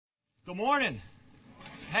Good morning.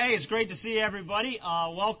 Hey, it's great to see everybody.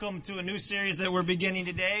 Welcome to a new series that we're beginning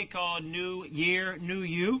today called New Year, New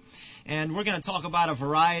You. And we're going to talk about a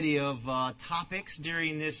variety of topics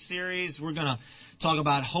during this series. We're going to talk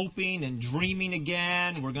about hoping and dreaming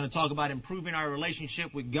again. We're going to talk about improving our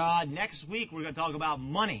relationship with God. Next week, we're going to talk about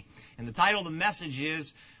money. And the title of the message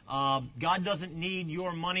is, God doesn't need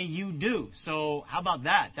your money, you do. So how about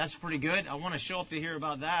that? That's pretty good. I want to show up to hear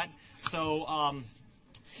about that. So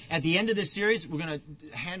at the end of this series, we're going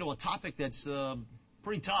to handle a topic that's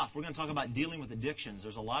pretty tough. We're going to talk about dealing with addictions.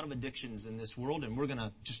 There's a lot of addictions in this world, and we're going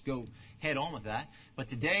to just go head on with that. But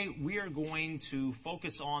today, we are going to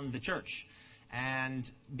focus on the church and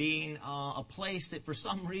being a place that for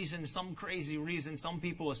some reason, some crazy reason, some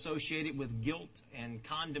people associate it with guilt and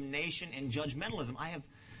condemnation and judgmentalism. I have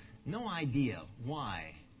no idea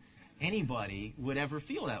why anybody would ever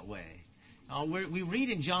feel that way. We read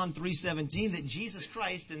in John 3:17 that Jesus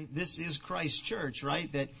Christ, and this is Christ's church,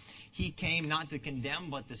 right? That He came not to condemn,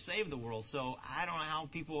 but to save the world. So I don't know how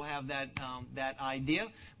people have that idea,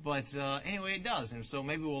 but anyway, it does. And so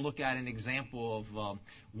maybe we'll look at an example of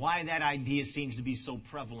why that idea seems to be so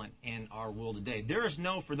prevalent in our world today. There is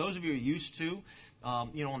no, for those of you who are used to,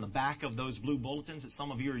 on the back of those blue bulletins that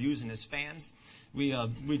some of you are using as fans, we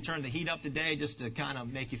turned the heat up today just to kind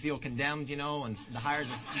of make you feel condemned, and the fires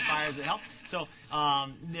that help. So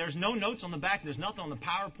there's no notes on the back. There's nothing on the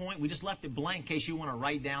PowerPoint. We just left it blank in case you want to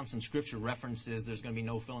write down some scripture references. There's going to be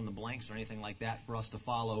no fill in the blanks or anything like that for us to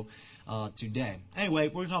follow today. Anyway,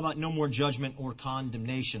 we're going to talk about no more judgment or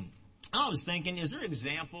condemnation. I was thinking, is there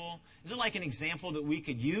like an example that we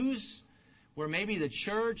could use where maybe the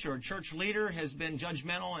church or a church leader has been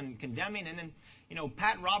judgmental and condemning, and then,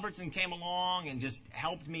 Pat Robertson came along and just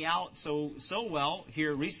helped me out so well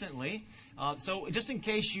here recently. So just in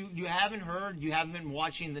case you haven't heard, you haven't been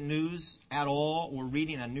watching the news at all or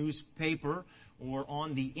reading a newspaper or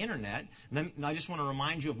on the internet, then I just want to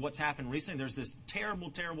remind you of what's happened recently. There's this terrible,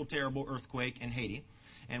 terrible, terrible earthquake in Haiti.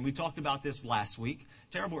 And we talked about this last week.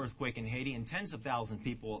 Terrible earthquake in Haiti, and tens of thousands of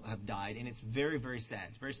people have died, and it's very, very sad.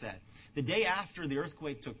 It's very sad. The day after the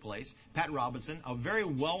earthquake took place, Pat Robertson, a very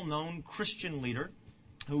well-known Christian leader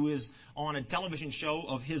who is on a television show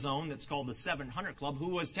of his own that's called the 700 Club, who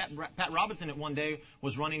was Pat Robertson at one day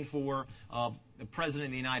was running for the President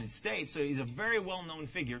of the United States, so he's a very well-known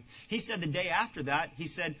figure. He said the day after that,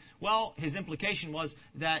 his implication was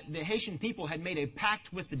that the Haitian people had made a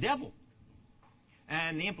pact with the devil.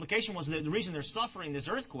 And the implication was that the reason they're suffering this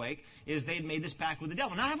earthquake is they'd made this pact with the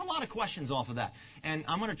devil. Now, I have a lot of questions off of that. And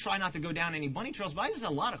I'm going to try not to go down any bunny trails, but I just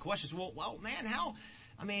have a lot of questions. Well, man,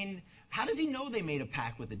 how does he know they made a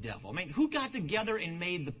pact with the devil? Who got together and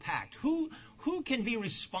made the pact? Who can be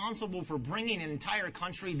responsible for bringing an entire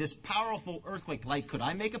country this powerful earthquake? Like, could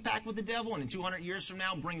I make a pact with the devil and in 200 years from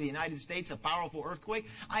now bring the United States a powerful earthquake?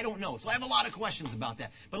 I don't know. So I have a lot of questions about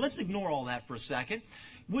that. But let's ignore all that for a second.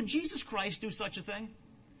 Would Jesus Christ do such a thing?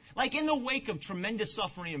 Like in the wake of tremendous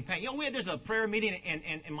suffering and pain. There's a prayer meeting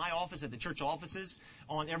in my office at the church offices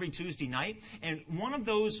on every Tuesday night. And one of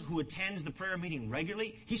those who attends the prayer meeting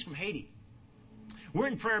regularly, he's from Haiti. We're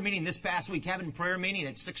in prayer meeting this past week, having prayer meeting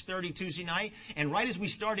at 6:30 Tuesday night. And right as we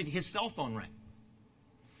started, his cell phone rang.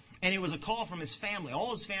 And it was a call from his family.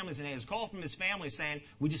 All his family's in Haiti. It was a call from his family saying,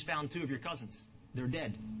 we just found 2 of your cousins. They're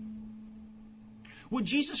dead. Would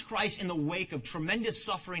Jesus Christ, in the wake of tremendous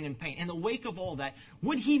suffering and pain, in the wake of all that,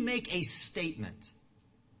 would he make a statement?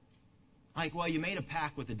 Like, well, you made a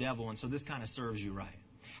pact with the devil, and so this kind of serves you right.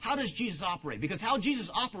 How does Jesus operate? Because how Jesus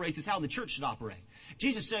operates is how the church should operate.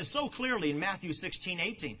 Jesus says so clearly in Matthew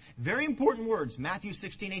 16:18, very important words, Matthew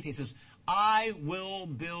 16:18, he says, I will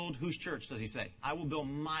build, whose church does he say? I will build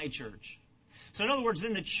my church. So in other words,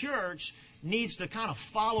 then the church needs to kind of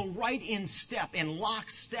follow right in step, in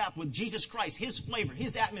lockstep with Jesus Christ, his flavor,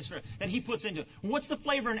 his atmosphere that he puts into it. What's the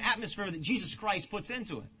flavor and atmosphere that Jesus Christ puts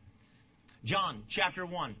into it? John chapter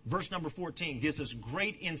 1, verse number 14 gives us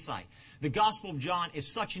great insight. The Gospel of John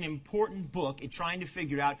is such an important book at trying to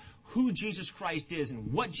figure out who Jesus Christ is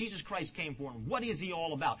and what Jesus Christ came for and what is he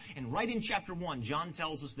all about. And right in chapter 1, John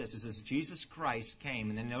tells us this. It says, Jesus Christ came.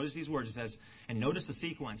 And then notice these words. It says, and notice the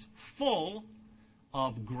sequence, full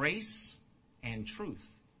of grace and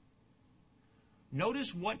truth.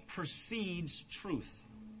 Notice what precedes truth.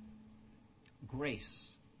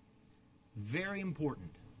 Grace. Very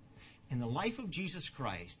important. In the life of Jesus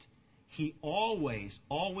Christ, he always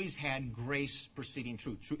had grace preceding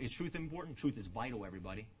truth. Is truth important? Truth is vital,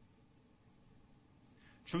 everybody.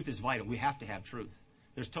 Truth is vital. We have to have truth.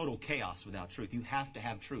 There's total chaos without truth. You have to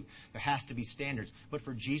have truth. There has to be standards. But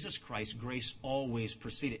for Jesus Christ, grace always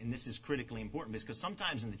preceded. And this is critically important because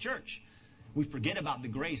sometimes in the church, We forget about the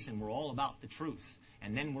grace and we're all about the truth.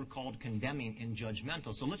 And then we're called condemning and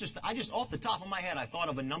judgmental. So I just off the top of my head, I thought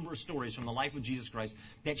of a number of stories from the life of Jesus Christ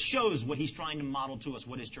that shows what he's trying to model to us,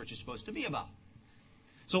 what his church is supposed to be about.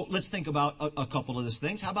 So let's think about a couple of these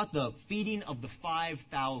things. How about the feeding of the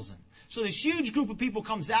 5,000? So this huge group of people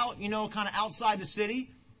comes out, kind of outside the city,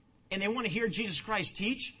 and they want to hear Jesus Christ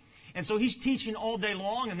teach. And so he's teaching all day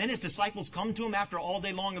long, and then his disciples come to him after all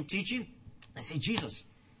day long of teaching. They say, Jesus,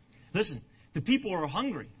 listen, the people are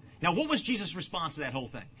hungry. Now, what was Jesus' response to that whole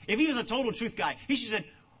thing? If he was a total truth guy, he should have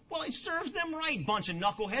said, well, it serves them right, bunch of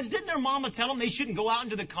knuckleheads. Didn't their mama tell them they shouldn't go out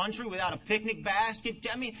into the country without a picnic basket?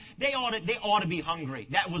 I mean, they ought to be hungry.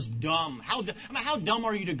 That was dumb. How dumb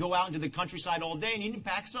are you to go out into the countryside all day and you didn't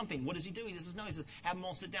pack something? What does he do? He says, no, he says, have them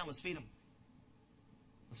all sit down. Let's feed them.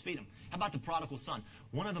 Let's feed them. How about the prodigal son?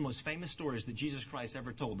 One of the most famous stories that Jesus Christ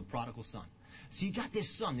ever told, the prodigal son. So you got this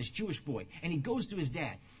son, this Jewish boy, and he goes to his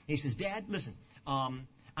dad. And he says, Dad, listen,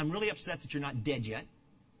 I'm really upset that you're not dead yet.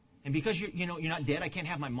 And because you're not dead, I can't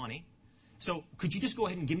have my money. So could you just go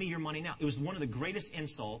ahead and give me your money now? It was one of the greatest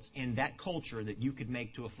insults in that culture that you could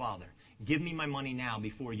make to a father. Give me my money now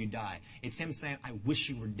before you die. It's him saying, I wish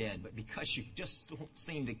you were dead, but because you just don't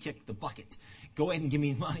seem to kick the bucket, go ahead and give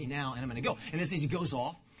me money now, and I'm going to go. And this is, he goes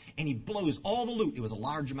off, and he blows all the loot. It was a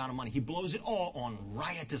large amount of money. He blows it all on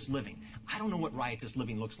riotous living. I don't know what riotous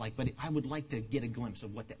living looks like, but I would like to get a glimpse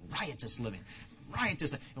of what that riotous living.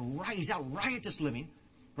 He's out riotous living,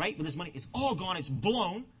 right, with his money. It's all gone. It's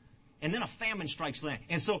blown. And then a famine strikes the land.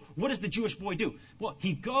 And so what does the Jewish boy do? Well,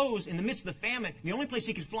 he goes in the midst of the famine. The only place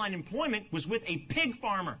he could find employment was with a pig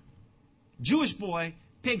farmer. Jewish boy,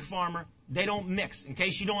 pig farmer, they don't mix. In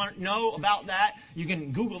case you don't know about that, you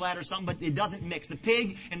can Google that or something, but it doesn't mix. The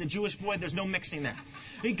pig and the Jewish boy, there's no mixing there.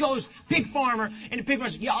 He goes, pig farmer, and the pig farmer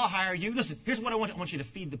says, yeah, I'll hire you. Listen, here's what I want. I want you to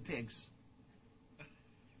feed the pigs.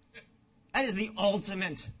 That is the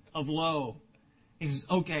ultimate of low. He says,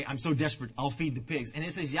 okay, I'm so desperate, I'll feed the pigs. And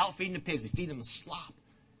it says he's out feeding the pigs. He feeds them the slop.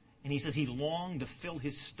 And he says he longed to fill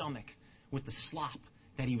his stomach with the slop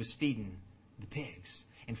that he was feeding the pigs.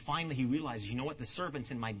 And finally he realizes, you know what? The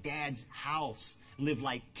servants in my dad's house live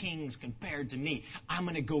like kings compared to me. I'm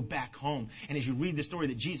going to go back home. And as you read the story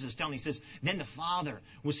that Jesus is telling, he says, then the father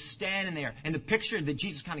was standing there. And the picture that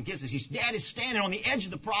Jesus kind of gives us, his dad is standing on the edge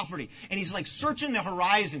of the property. And he's like searching the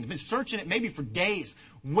horizon. He's been searching it maybe for days,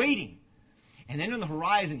 waiting. And then on the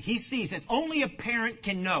horizon, he sees, as only a parent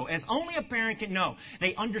can know,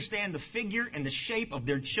 they understand the figure and the shape of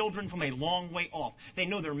their children from a long way off. They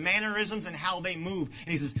know their mannerisms and how they move.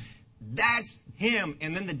 And he says, that's him.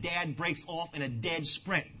 And then the dad breaks off in a dead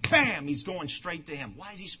sprint. Bam! He's going straight to him.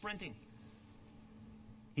 Why is he sprinting?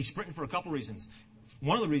 He's sprinting for a couple reasons.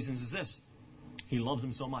 One of the reasons is this. He loves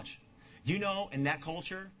him so much. Do you know, in that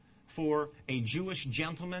culture, for a Jewish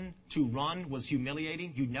gentleman to run was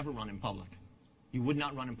humiliating? You'd never run in public. You would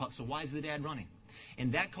not run in public. So why is the dad running?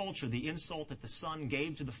 In that culture, the insult that the son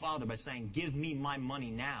gave to the father by saying, give me my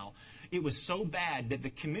money now, it was so bad that the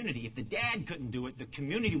community, if the dad couldn't do it, the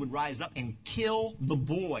community would rise up and kill the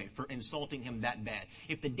boy for insulting him that bad.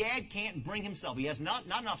 If the dad can't bring himself, he has not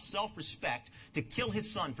enough self-respect to kill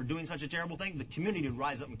his son for doing such a terrible thing, the community would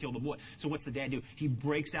rise up and kill the boy. So what's the dad do? He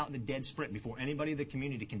breaks out in a dead sprint before anybody in the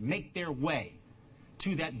community can make their way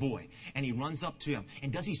to that boy. And he runs up to him.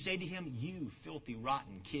 And does he say to him, you filthy,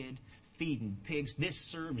 rotten kid, feeding pigs, this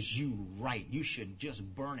serves you right. You should just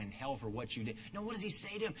burn in hell for what you did. No, what does he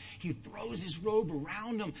say to him? He throws his robe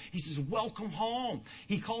around him. He says, welcome home.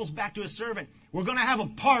 He calls back to his servant, we're going to have a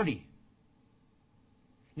party.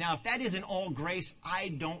 Now, if that isn't all grace, I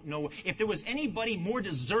don't know. If there was anybody more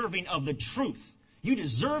deserving of the truth, you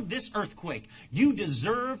deserve this earthquake. You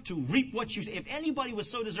deserve to reap what you say. If anybody was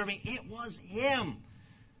so deserving, it was him.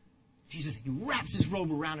 Jesus, he wraps his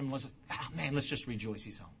robe around him and was like, man, let's just rejoice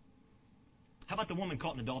he's home. How about the woman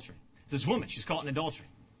caught in adultery? This woman, she's caught in adultery,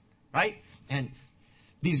 right? And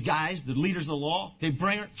these guys, the leaders of the law, they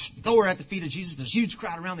bring her, throw her at the feet of Jesus. There's a huge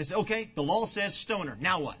crowd around. They say, okay, the law says stone her.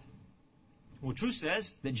 Now what? Well, truth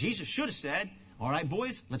says that Jesus should have said, all right,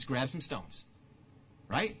 boys, let's grab some stones.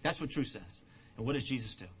 Right? That's what truth says. And what does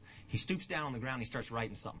Jesus do? He stoops down on the ground and he starts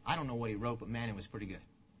writing something. I don't know what he wrote, but man, it was pretty good.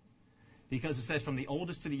 Because it says from the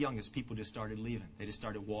oldest to the youngest, people just started leaving. They just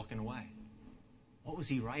started walking away. What was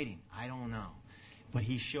he writing? I don't know. But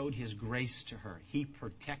he showed his grace to her. He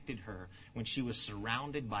protected her when she was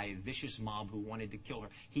surrounded by a vicious mob who wanted to kill her.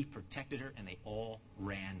 He protected her and they all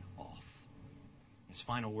ran off. His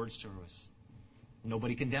final words to her was,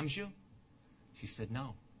 nobody condemns you? She said,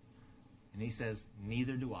 no. And he says,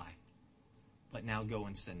 neither do I. But now go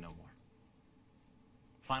and sin no more.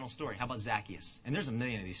 Final story. How about Zacchaeus? And there's a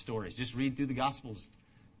million of these stories. Just read through the Gospels.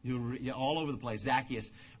 You're all over the place.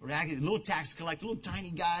 Zacchaeus, little tax collector, little tiny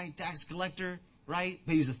guy, tax collector, right?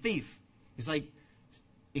 But he's a thief. He's like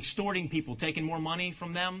extorting people, taking more money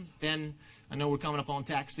from them than, I know we're coming up on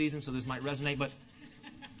tax season, so this might resonate, but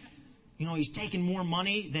he's taking more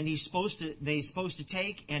money than he's supposed to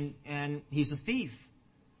take, and he's a thief.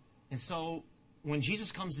 And so when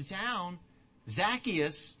Jesus comes to town,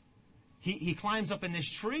 Zacchaeus, he climbs up in this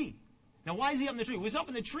tree. Now, why is he up in the tree? Well, he's up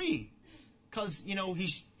in the tree because,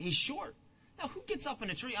 he's short. Now, who gets up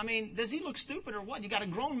in a tree? I mean, does he look stupid or what? You got a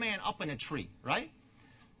grown man up in a tree, right?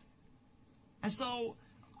 And so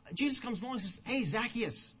Jesus comes along and says, hey,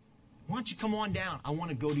 Zacchaeus, why don't you come on down? I want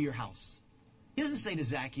to go to your house. He doesn't say to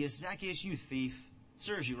Zacchaeus, Zacchaeus, you thief.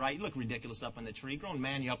 Serves you right. You look ridiculous up in the tree. Grown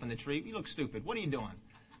man, you up in the tree. You look stupid. What are you doing?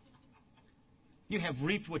 You have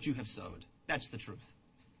reaped what you have sowed. That's the truth.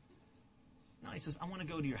 No, he says, I want to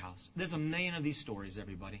go to your house. There's a million of these stories,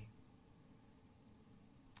 everybody.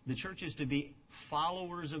 The church is to be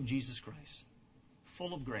followers of Jesus Christ,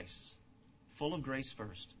 full of grace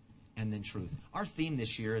first, and then truth. Our theme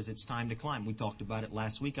this year is It's Time to Climb. We talked about it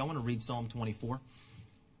last week. I want to read Psalm 24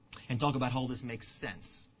 and talk about how this makes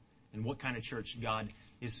sense and what kind of church God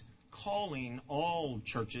is calling all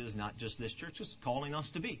churches, not just this church, just calling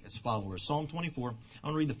us to be as followers. Psalm 24, I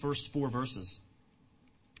want to read the first 4 verses.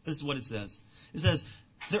 This is what it says. It says,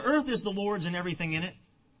 the earth is the Lord's and everything in it.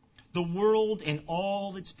 The world and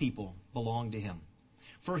all its people belong to him.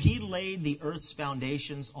 For he laid the earth's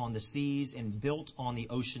foundations on the seas and built on the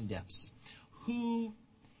ocean depths.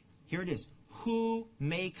 Here it is, who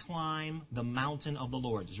may climb the mountain of the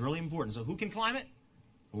Lord? It's really important. So who can climb it?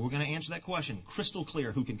 Well, we're going to answer that question. Crystal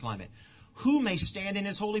clear, who can climb it? Who may stand in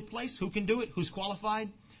his holy place? Who can do it? Who's qualified?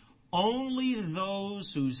 Only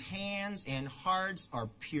those whose hands and hearts are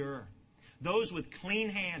pure. Those with clean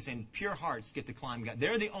hands and pure hearts get to climb God.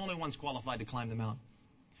 They're the only ones qualified to climb the mountain.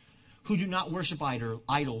 Who do not worship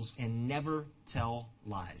idols and never tell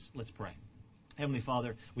lies. Let's pray. Heavenly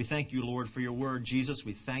Father, we thank you, Lord, for your word. Jesus,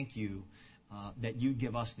 we thank you that you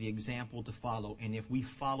give us the example to follow. And if we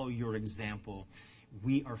follow your example,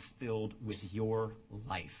 we are filled with your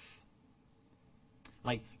life.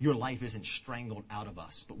 Like your life isn't strangled out of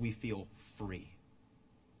us, but we feel free.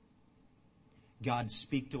 God,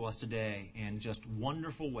 speak to us today in just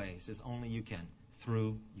wonderful ways as only you can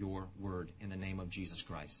through your word in the name of Jesus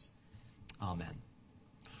Christ. Amen.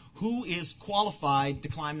 Who is qualified to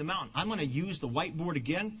climb the mountain? I'm going to use the whiteboard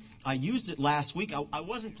again. I used it last week. I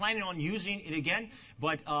wasn't planning on using it again,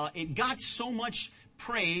 but it got so much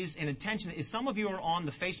praise and attention. Some of you are on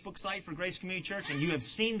the Facebook site for Grace Community Church and you have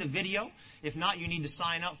seen the video. If not, you need to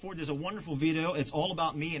sign up for it. There's a wonderful video. It's all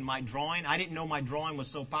about me and my drawing. I didn't know my drawing was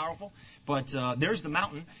so powerful, but there's the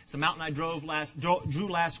mountain. It's the mountain I drew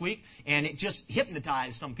last week, and it just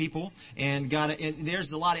hypnotized some people. And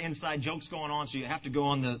there's a lot of inside jokes going on, so you have to go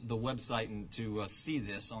on the website and to see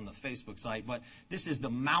this on the Facebook site. But this is the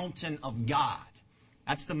mountain of God.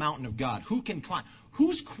 That's the mountain of God. Who can climb?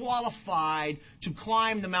 Who's qualified to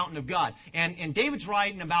climb the mountain of God? And David's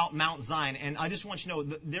writing about Mount Zion, and I just want you to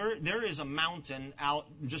know there is a mountain out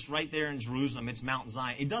just right there in Jerusalem. It's Mount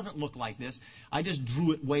Zion. It doesn't look like this. I just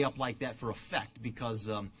drew it way up like that for effect because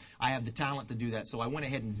I have the talent to do that. So I went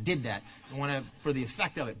ahead and did that for the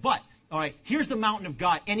effect of it. But all right, here's the mountain of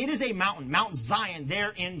God. And it is a mountain, Mount Zion,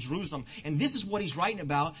 there in Jerusalem. And this is what he's writing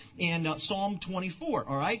about in Psalm 24,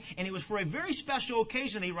 all right? And it was for a very special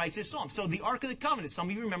occasion that he writes this psalm. So the Ark of the Covenant, some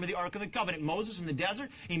of you remember the Ark of the Covenant. Moses in the desert,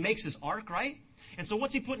 he makes his Ark, right? And so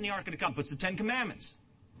what's he put in the Ark of the Covenant? Puts the 10 Commandments.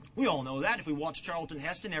 We all know that. If we watch Charlton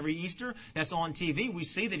Heston every Easter, that's on TV, we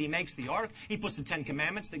see that he makes the Ark. He puts the 10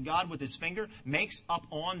 Commandments that God with his finger makes up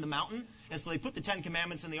on the mountain. And so they put the 10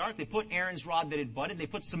 Commandments in the Ark. They put Aaron's rod that had budded. They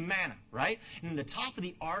put some manna, right? And the top of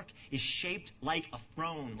the Ark is shaped like a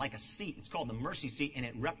throne, like a seat. It's called the mercy seat, and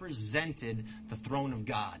it represented the throne of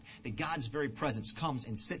God. That God's very presence comes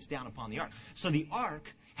and sits down upon the Ark. So the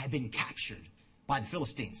Ark had been captured by the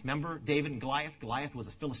Philistines. Remember David and Goliath? Goliath was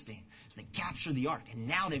a Philistine. So they captured the Ark, and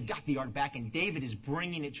now they've got the Ark back, and David is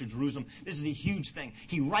bringing it to Jerusalem. This is a huge thing.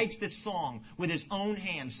 He writes this song with his own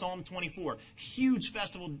hand, Psalm 24. Huge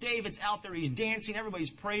festival. David's out there. He's dancing. Everybody's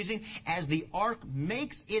praising. As the Ark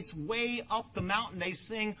makes its way up the mountain, they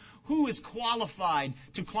sing, who is qualified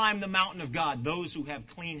to climb the mountain of God? Those who have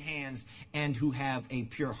clean hands and who have a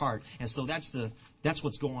pure heart. And so that's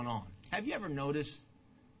what's going on. Have you ever noticed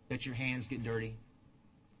that your hands get dirty?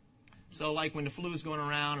 So like when the flu is going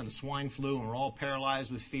around or the swine flu and we're all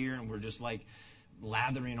paralyzed with fear and we're just like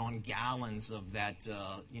lathering on gallons of that,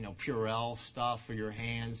 Purell stuff for your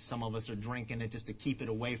hands. Some of us are drinking it just to keep it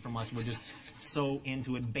away from us. We're just so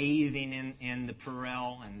into it, bathing in the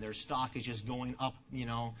Purell, and their stock is just going up,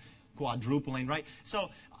 quadrupling, right? So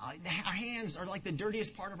our hands are like the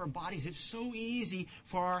dirtiest part of our bodies. It's so easy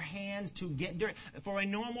for our hands to get dirty. For a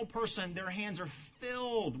normal person, their hands are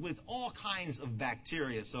filled with all kinds of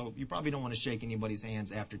bacteria. So you probably don't want to shake anybody's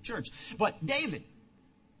hands after church. But David,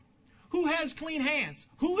 who has clean hands?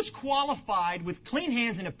 Who is qualified with clean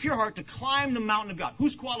hands and a pure heart to climb the mountain of God?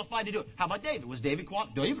 Who's qualified to do it? How about David? Was David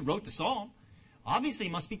qualified? David wrote the psalm. Obviously,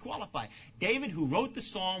 he must be qualified. David, who wrote the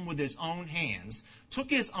psalm with his own hands, took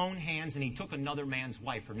his own hands and he took another man's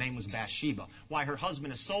wife. Her name was Bathsheba. Why, her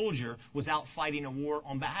husband, a soldier, was out fighting a war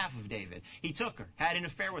on behalf of David. He took her, had an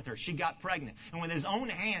affair with her. She got pregnant. And with his own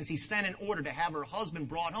hands, he sent an order to have her husband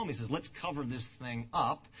brought home. He says, let's cover this thing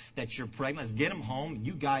up that you're pregnant. Let's get him home.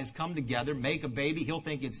 You guys come together, make a baby. He'll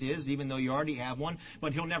think it's his, even though you already have one,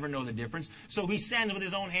 but he'll never know the difference. So he sends with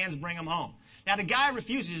his own hands, bring him home. Now, the guy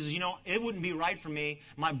refuses. He says, it wouldn't be right for me.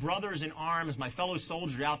 My brothers in arms, my fellow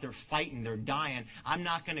soldiers are out there fighting. They're dying. I'm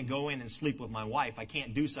not going to go in and sleep with my wife. I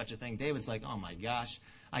can't do such a thing. David's like, oh, my gosh.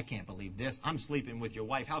 I can't believe this. I'm sleeping with your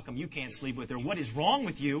wife. How come you can't sleep with her? What is wrong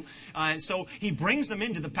with you? And so he brings them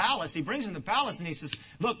into the palace. He brings them to the palace and he says,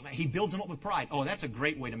 look, he builds them up with pride. Oh, that's a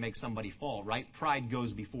great way to make somebody fall, right? Pride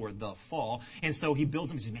goes before the fall. And so he builds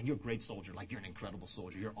them. He says, man, you're a great soldier. Like, you're an incredible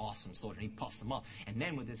soldier. You're an awesome soldier. And he puffs them up. And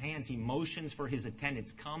then with his hands, he motions for his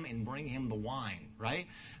attendants, come and bring him the wine, right?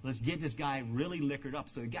 Let's get this guy really liquored up.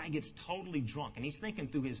 So the guy gets totally drunk. And he's thinking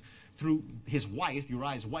through his wife,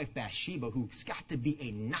 Uriah's wife, Bathsheba, who's got to be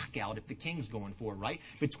a knockout if the king's going for it, right?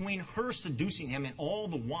 Between her seducing him and all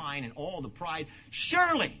the wine and all the pride,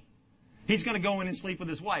 surely he's going to go in and sleep with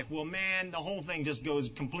his wife. Well, man, the whole thing just goes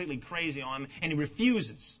completely crazy on him, and he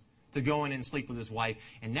refuses to go in and sleep with his wife.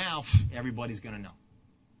 And now everybody's going to know.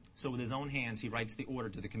 So with his own hands, he writes the order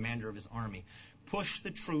to the commander of his army. Push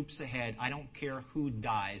the troops ahead. I don't care who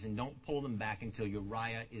dies, and don't pull them back until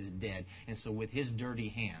Uriah is dead. And so with his dirty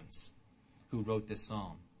hands, who wrote this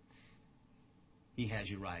psalm, he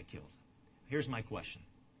has Uriah killed. Here's my question.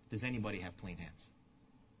 Does anybody have clean hands?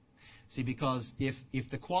 See, because if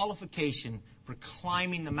the qualification for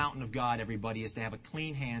climbing the mountain of God, everybody, is to have a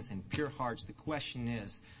clean hands and pure hearts, the question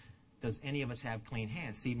is, does any of us have clean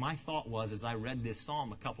hands? See, my thought was, as I read this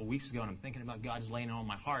psalm a couple weeks ago, and I'm thinking about God just laying it on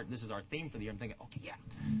my heart, this is our theme for the year, I'm thinking, okay, yeah,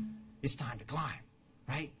 it's time to climb,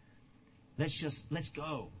 right? Let's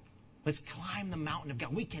go. Let's climb the mountain of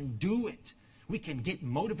God. We can do it. We can get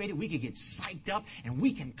motivated. We can get psyched up, and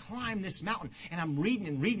we can climb this mountain. And I'm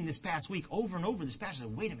reading this past week over and over this passage.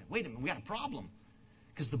 Wait a minute. We got a problem.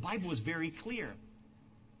 Because the Bible is very clear.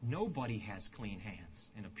 Nobody has clean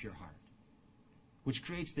hands and a pure heart, which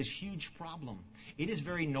creates this huge problem. It is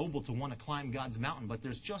very noble to want to climb God's mountain, but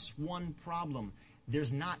there's just one problem.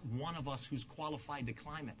 There's not one of us who's qualified to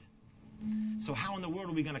climb it. So how in the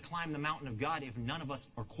world are we going to climb the mountain of God if none of us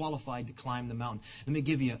are qualified to climb the mountain? Let me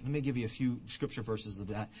give you a few scripture verses of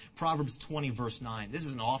that. Proverbs 20, verse 9. This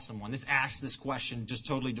is an awesome one. This asks this question just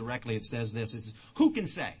totally directly. It says this. It says, who can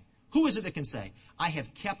say? Who is it that can say, I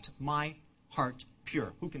have kept my heart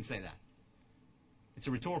pure? Who can say that? It's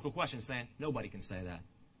a rhetorical question saying nobody can say that.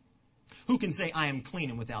 Who can say, I am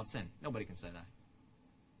clean and without sin? Nobody can say that.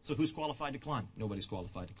 So who's qualified to climb? Nobody's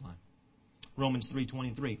qualified to climb. Romans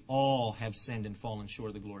 3:23, all have sinned and fallen short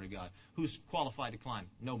of the glory of God. Who's qualified to climb?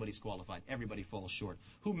 Nobody's qualified. Everybody falls short.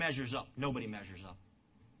 Who measures up? Nobody measures up.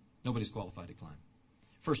 Nobody's qualified to climb.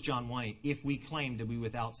 1 John 1:8, if we claim to be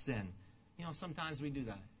without sin. Sometimes we do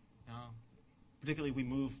that. Particularly we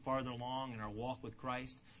move farther along in our walk with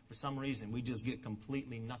Christ. For some reason, we just get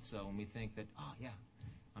completely nutso and we think that,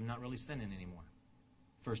 I'm not really sinning anymore.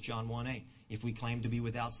 1 John 1:8, if we claim to be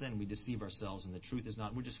without sin, we deceive ourselves and the truth is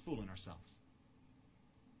not. We're just fooling ourselves.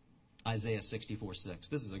 Isaiah 64:6.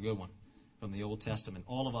 This is a good one from the Old Testament.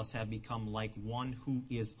 All of us have become like one who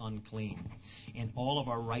is unclean, and all of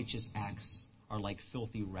our righteous acts are like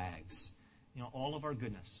filthy rags. All of our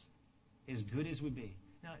goodness, as good as we be.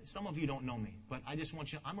 Now, some of you don't know me, but I just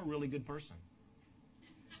want you to know I'm a really good person.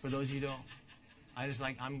 For those of you who don't,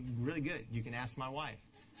 I'm really good. You can ask my wife.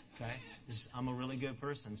 Okay? I'm a really good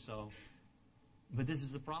person, but this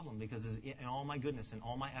is a problem because in all my goodness and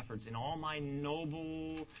all my efforts and all my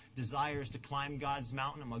noble desires to climb God's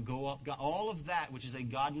mountain, I'm going to go up, God, all of that, which is a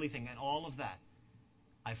godly thing, and all of that,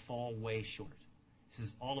 I fall way short. He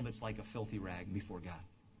says all of it's like a filthy rag before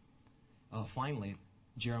God. Finally,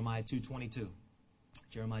 Jeremiah 2:22.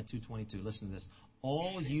 Jeremiah 2:22. Listen to this.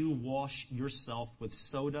 All you wash yourself with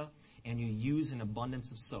soda and you use an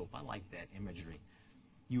abundance of soap. I like that imagery.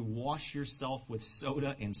 you wash yourself with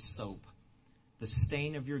soda and soap, the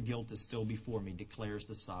stain of your guilt is still before me, declares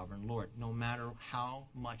the sovereign Lord. No matter how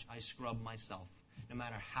much I scrub myself, no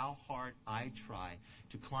matter how hard I try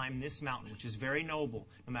to climb this mountain, which is very noble,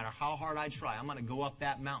 no matter how hard I try, I'm going to go up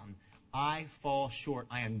that mountain. I fall short.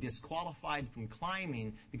 I am disqualified from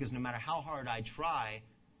climbing because no matter how hard I try,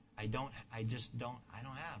 I don't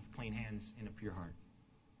have clean hands and a pure heart.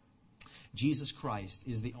 Jesus Christ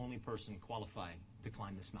is the only person qualified to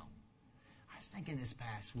climb this mountain. I was thinking this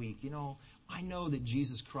past week, I know that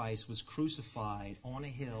Jesus Christ was crucified on a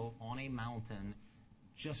hill, on a mountain,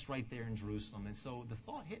 just right there in Jerusalem. And so the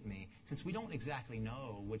thought hit me, since we don't exactly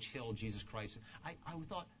know which hill Jesus Christ, I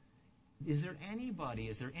thought, is there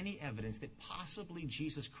any evidence that possibly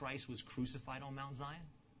Jesus Christ was crucified on Mount Zion?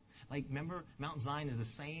 Like, remember, Mount Zion is the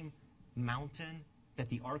same mountain that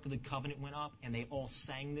the Ark of the Covenant went up, and they all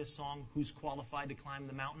sang this song, Who's Qualified to Climb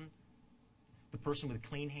the Mountain? The person with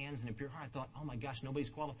clean hands and a pure heart. I thought, oh my gosh, nobody's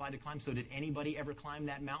qualified to climb, so did anybody ever climb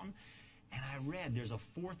that mountain? And I read there's a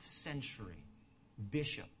 4th century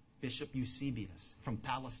Bishop Eusebius from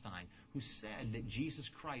Palestine, who said that Jesus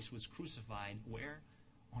Christ was crucified where?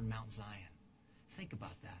 On Mount Zion. Think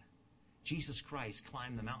about that. Jesus Christ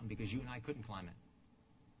climbed the mountain because you and I couldn't climb it.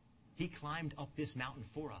 He climbed up this mountain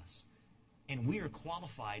for us. And we are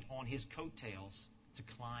qualified on His coattails to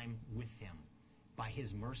climb with Him by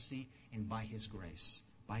His mercy and by His grace.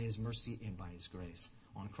 By His mercy and by His grace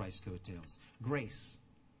on Christ's coattails. Grace.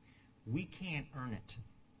 We can't earn it.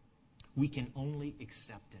 We can only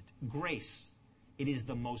accept it. Grace. It is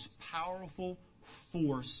the most powerful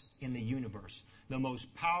force in the universe. The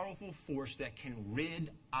most powerful force that can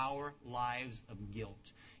rid our lives of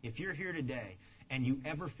guilt. If you're here today and you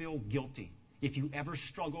ever feel guilty, if you ever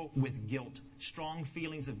struggle with guilt, strong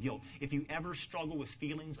feelings of guilt, if you ever struggle with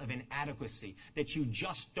feelings of inadequacy, that you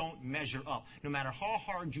just don't measure up, no matter how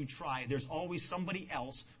hard you try, there's always somebody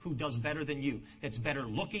else who does better than you, that's better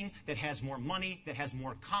looking, that has more money, that has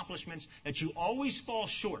more accomplishments, that you always fall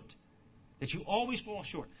short.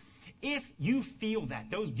 If you feel that,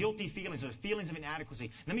 those guilty feelings, those feelings of inadequacy,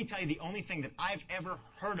 let me tell you the only thing that I've ever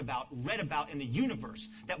read about in the universe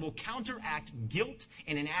that will counteract guilt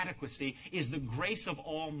and inadequacy is the grace of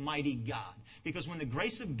Almighty God. Because when the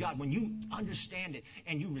grace of God, when you understand it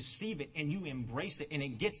and you receive it and you embrace it and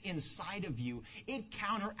it gets inside of you, it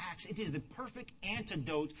counteracts. It is the perfect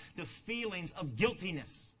antidote to feelings of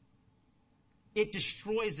guiltiness. It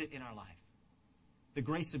destroys it in our life. The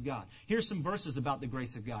grace of God. Here's some verses about the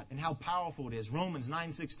grace of God and how powerful it is. Romans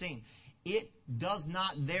 9:16. It does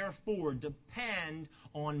not therefore depend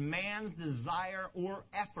on man's desire or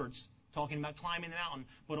efforts, talking about climbing the mountain,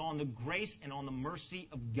 but on the grace and on the mercy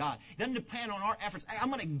of God. It doesn't depend on our efforts. Hey, I'm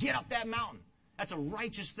going to get up that mountain. That's a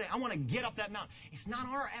righteous thing. I want to get up that mountain. It's not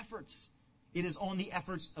our efforts. It is on the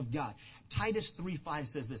efforts of God. Titus 3:5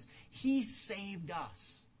 says this. He saved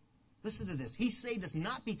us. Listen to this. He saved us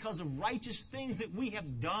not because of righteous things that we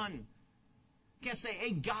have done. You can't say, hey,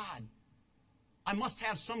 God, I must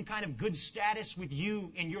have some kind of good status with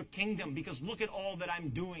you in your kingdom because look at all that I'm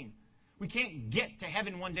doing. We can't get to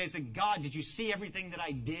heaven one day and say, God, did you see everything that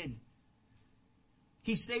I did?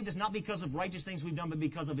 He saved us not because of righteous things we've done, but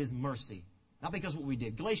because of His mercy. Not because of what we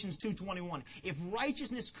did. Galatians 2:21. If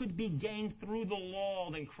righteousness could be gained through the law,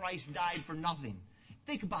 then Christ died for nothing.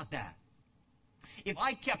 Think about that. If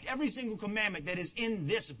I kept every single commandment that is in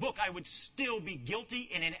this book, I would still be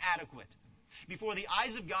guilty and inadequate before the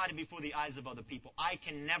eyes of God and before the eyes of other people. I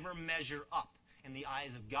can never measure up in the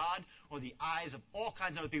eyes of God or the eyes of all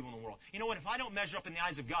kinds of other people in the world. You know what? If I don't measure up in the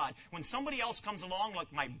eyes of God, when somebody else comes along,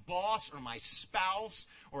 like my boss or my spouse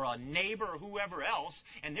or a neighbor or whoever else,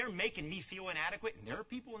 and they're making me feel inadequate, and there are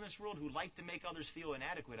people in this world who like to make others feel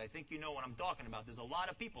inadequate. I think you know what I'm talking about. There's a lot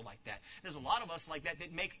of people like that. There's a lot of us like that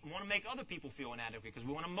want to make other people feel inadequate because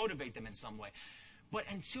we want to motivate them in some way. But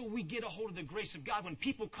until we get a hold of the grace of God, when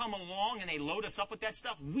people come along and they load us up with that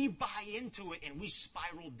stuff, we buy into it and we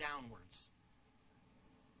spiral downwards.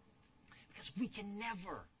 Because we can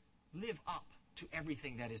never live up to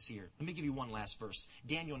everything that is here. Let me give you one last verse.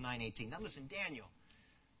 Daniel 9:18. Now listen, Daniel.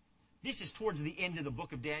 This is towards the end of the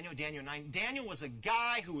book of Daniel, Daniel 9. Daniel was a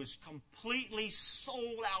guy who was completely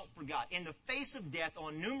sold out for God. In the face of death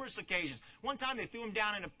on numerous occasions. One time they threw him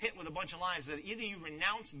down in a pit with a bunch of lions. They said, either you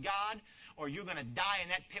renounce God or you're going to die in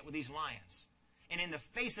that pit with these lions. And in the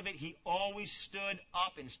face of it, he always stood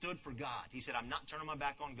up and stood for God. He said, I'm not turning my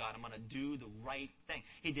back on God. I'm going to do the right thing.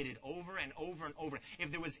 He did it over and over and over.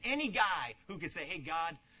 If there was any guy who could say, hey,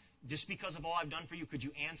 God, just because of all I've done for you, could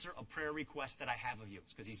you answer a prayer request that I have of you?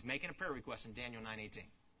 It's because he's making a prayer request in Daniel 9:18.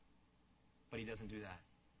 But he doesn't do that.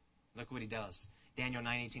 Look what he does. Daniel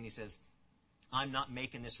 9:18, he says, I'm not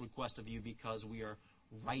making this request of you because we are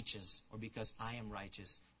righteous or because I am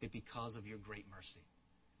righteous, but because of your great mercy.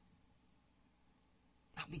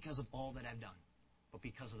 Not because of all that I've done, but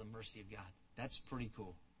because of the mercy of God. That's pretty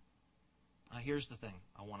cool. Now, here's the thing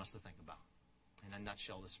I want us to think about in a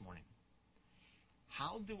nutshell this morning.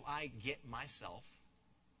 How do I get myself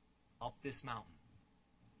up this mountain?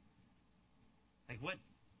 Like,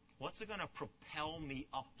 what's it going to propel me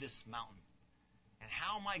up this mountain? And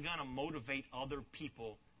how am I going to motivate other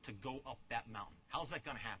people to go up that mountain? How's that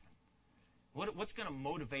going to happen? What's going to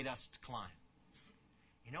motivate us to climb?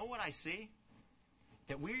 You know what I see?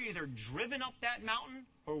 That we're either driven up that mountain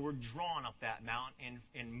or we're drawn up that mountain. And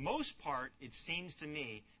in most part, it seems to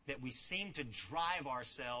me that we seem to drive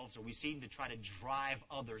ourselves or we seem to try to drive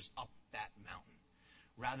others up that mountain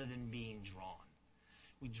rather than being drawn.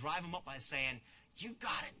 We drive them up by saying, you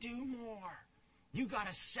got to do more. You got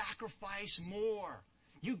to sacrifice more.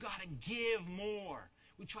 You got to give more.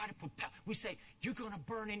 We try to propel. We say, you're going to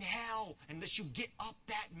burn in hell unless you get up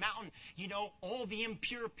that mountain. You know, all the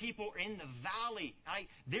impure people are in the valley. Right?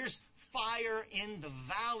 There's fire in the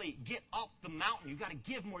valley. Get up the mountain. You got to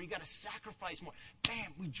give more. You got to sacrifice more.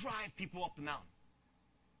 Bam, we drive people up the mountain.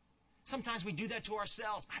 Sometimes we do that to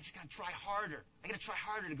ourselves. I just got to try harder. I got to try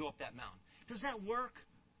harder to go up that mountain. Does that work?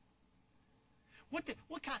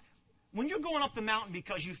 When you're going up the mountain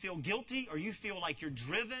because you feel guilty or you feel like you're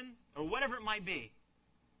driven or whatever it might be,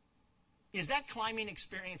 is that climbing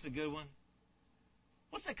experience a good one?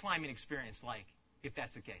 What's that climbing experience like, if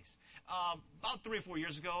that's the case? About 3 or 4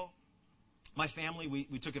 years ago, my family,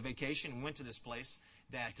 we took a vacation and went to this place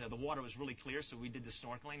that the water was really clear, so we did the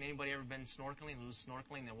snorkeling. Anybody ever been snorkeling? It was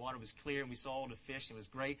snorkeling, the water was clear, and we saw all the fish, and it was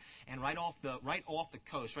great. And right off the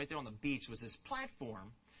coast, right there on the beach, was this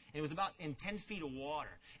platform. And it was about in 10 feet of water.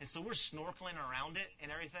 And so we're snorkeling around it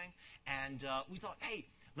and everything. And we thought, hey,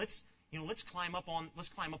 let's climb up on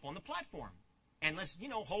the platform. And let's,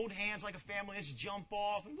 hold hands like a family. Let's jump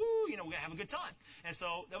off. And woo, we're going to have a good time. And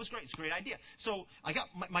so that was great. It's a great idea. So I got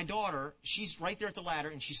my daughter. She's right there at the ladder,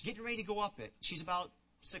 and she's getting ready to go up it. She's about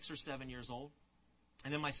 6 or 7 years old.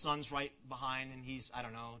 And then my son's right behind, and he's, 10,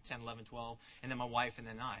 11, 12. And then my wife, and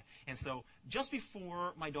then I. And so just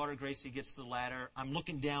before my daughter Gracie gets to the ladder, I'm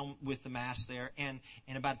looking down with the mast there, and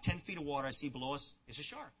about 10 feet of water I see below us is a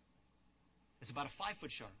shark. It's about a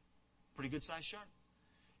 5-foot shark. Pretty good-sized shark.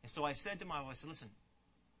 And so I said to my wife, listen,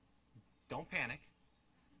 don't panic.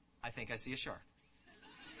 I think I see a shark.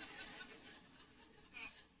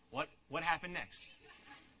 What happened next?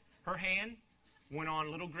 Her hand went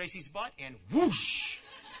on little Gracie's butt and whoosh,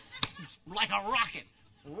 like a rocket,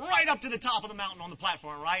 right up to the top of the mountain on the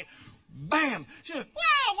platform, right? Bam! She said,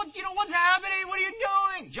 wow, what's happening? What are you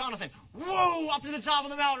doing? Jonathan, whoa, up to the top of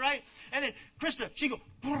the mountain, right? And then Krista, she go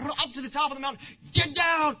up to the top of the mountain. Get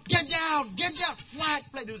down, flat.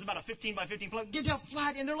 There was about a 15 by 15 flat. Get down,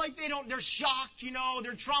 flat. And they're shocked,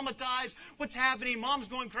 they're traumatized. What's happening? Mom's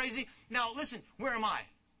going crazy. Now, listen, where am I?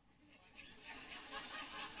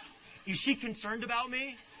 Is she concerned about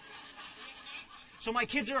me? So my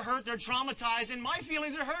kids are hurt, they're traumatized, and my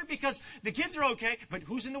feelings are hurt because the kids are okay, but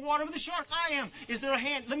who's in the water with the shark? I am. Is there a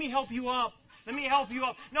hand? Let me help you up.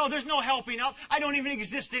 No, there's no helping up. I don't even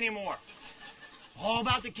exist anymore. All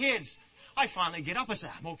about the kids. I finally get up and say,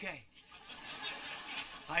 I'm okay.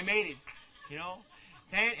 I made it,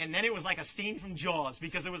 And then it was like a scene from Jaws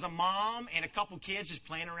because there was a mom and a couple kids just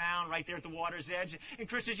playing around right there at the water's edge, and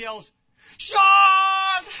Chris just yells,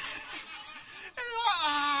 shark!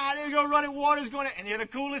 There you go, running water's going in. And they're the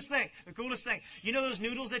coolest thing. You know those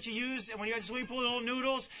noodles that you use when you're at the swimming pool, the little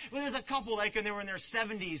noodles? Well, there's a couple, and they were in their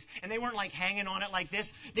 70s, and they weren't, hanging on it like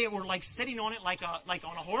this. They were, sitting on it like on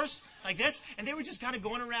a horse, like this, and they were just kind of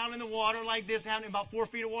going around in the water like this, having about 4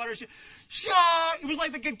 feet of water. Shark! It was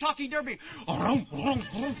like the Kentucky Derby.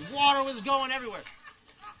 Water was going everywhere.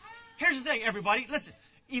 Here's the thing, everybody. Listen.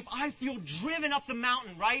 If I feel driven up the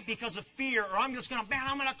mountain, right, because of fear, or I'm going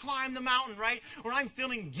to climb the mountain, right, or I'm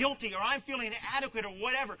feeling guilty, or I'm feeling inadequate, or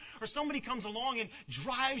whatever, or somebody comes along and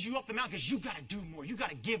drives you up the mountain because you got to do more, you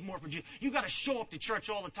got to give more for Jesus, you got to show up to church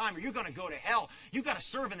all the time, or you're going to go to hell, you got to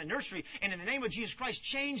serve in the nursery, and in the name of Jesus Christ,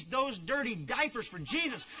 change those dirty diapers for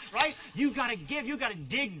Jesus, right? You got to give, you got to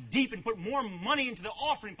dig deep and put more money into the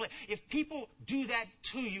offering plate. If people do that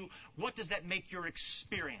to you, what does that make your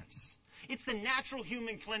experience? It's the natural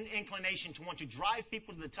human inclination to want to drive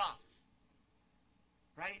people to the top.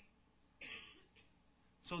 Right?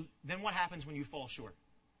 So then what happens when you fall short?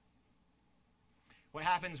 What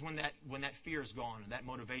happens when that fear is gone and that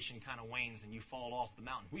motivation kind of wanes and you fall off the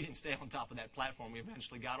mountain? We didn't stay on top of that platform. We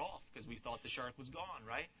eventually got off because we thought the shark was gone,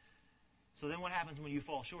 right? So then what happens when you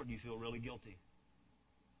fall short? You feel really guilty.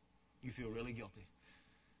 You feel really guilty.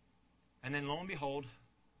 And then lo and behold,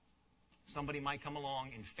 somebody might come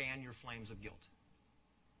along and fan your flames of guilt.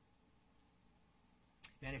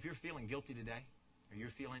 Man, if you're feeling guilty today, or you're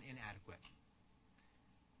feeling inadequate,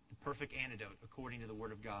 the perfect antidote, according to the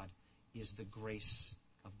Word of God, is the grace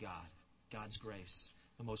of God. God's grace,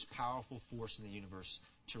 the most powerful force in the universe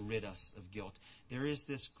to rid us of guilt. There is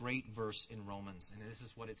this great verse in Romans, and this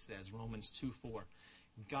is what it says, Romans 2:4.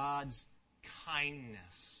 God's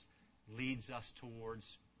kindness leads us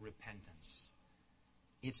towards repentance.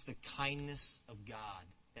 It's the kindness of God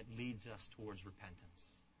that leads us towards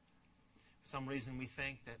repentance. For some reason we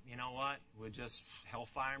think that, you know what, we're just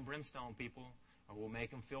hellfire and brimstone people, or we'll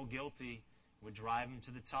make them feel guilty. We'll drive them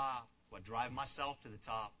to the top. We'll drive myself to the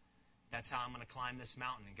top. That's how I'm going to climb this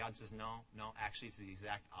mountain. And God says, no, actually it's the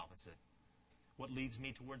exact opposite. What leads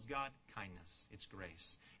me towards God? Kindness. It's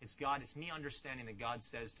grace. It's God. It's me understanding that God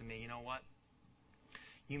says to me, you know what?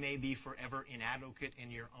 You may be forever inadequate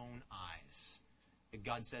in your own eyes. But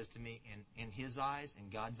God says to me, in His eyes, in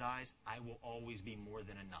God's eyes, I will always be more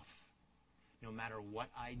than enough. No matter what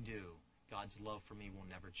I do, God's love for me will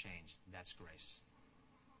never change. That's grace.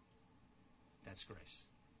 That's grace.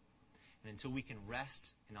 And until we can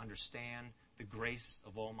rest and understand the grace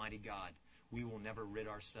of Almighty God, we will never rid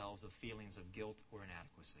ourselves of feelings of guilt or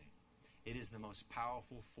inadequacy. It is the most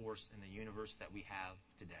powerful force in the universe that we have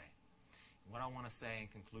today. And what I want to say in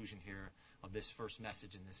conclusion here of this first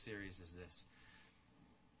message in this series is this.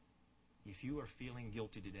 If you are feeling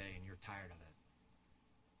guilty today and you're tired of it,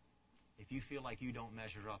 if you feel like you don't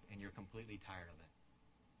measure up and you're completely tired of it,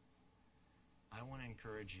 I want to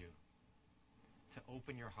encourage you to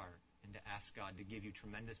open your heart and to ask God to give you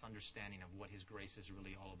tremendous understanding of what His grace is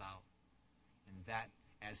really all about. And that,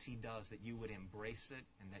 as He does, that you would embrace it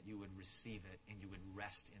and that you would receive it and you would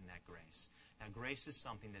rest in that grace. Now, grace is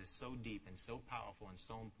something that is so deep and so powerful and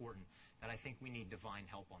so important that I think we need divine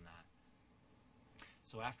help on that.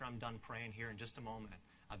 So after I'm done praying here in just a moment,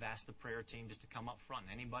 I've asked the prayer team just to come up front.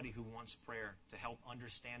 And anybody who wants prayer to help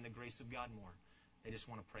understand the grace of God more, they just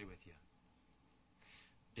want to pray with you.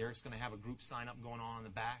 Derek's going to have a group sign up going on in the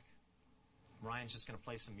back. Ryan's just going to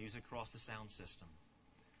play some music across the sound system.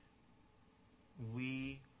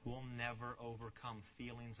 We will never overcome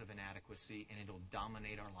feelings of inadequacy, and it'll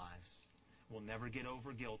dominate our lives. We'll never get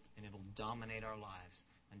over guilt, and it'll dominate our lives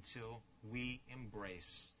until we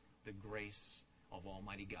embrace the grace of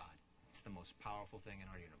Almighty God. It's the most powerful thing in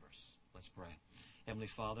our universe. Let's pray. Heavenly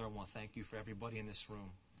Father, I want to thank You for everybody in this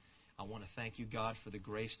room. I want to thank You, God, for the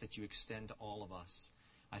grace that You extend to all of us.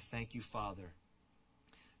 I thank You, Father,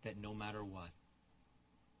 that no matter what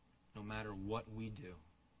we do,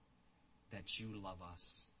 that You love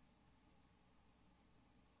us.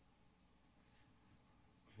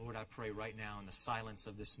 Lord, I pray right now in the silence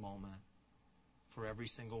of this moment for every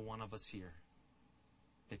single one of us here,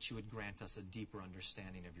 that You would grant us a deeper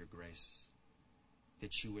understanding of Your grace,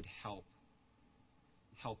 that You would help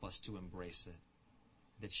us to embrace it,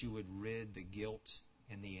 that You would rid the guilt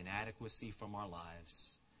and the inadequacy from our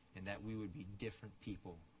lives, and that we would be different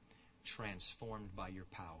people, transformed by Your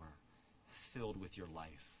power, filled with Your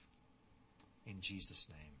life. In Jesus'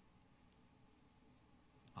 name.